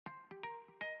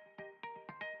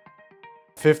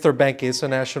Fifth Third Bank is a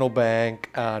national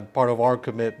bank, and part of our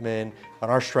commitment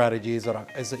and our strategy is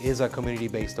a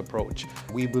community-based approach.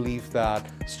 We believe that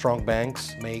strong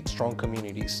banks make strong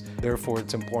communities. Therefore,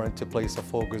 it's important to place a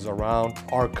focus around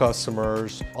our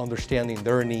customers, understanding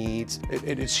their needs.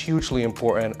 It is hugely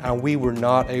important, and we were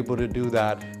not able to do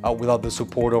that without the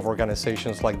support of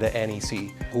organizations like the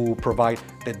NEC, who provide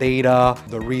the data,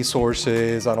 the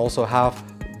resources, and also have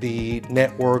the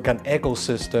network and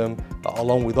ecosystem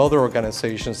along with other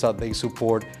organizations that they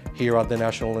support here at the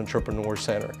National Entrepreneur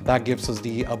Center. That gives us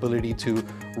the ability to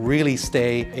really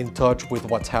stay in touch with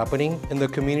what's happening in the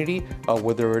community,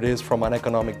 whether it is from an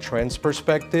economic trends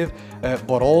perspective,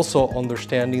 but also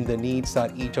understanding the needs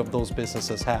that each of those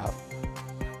businesses have.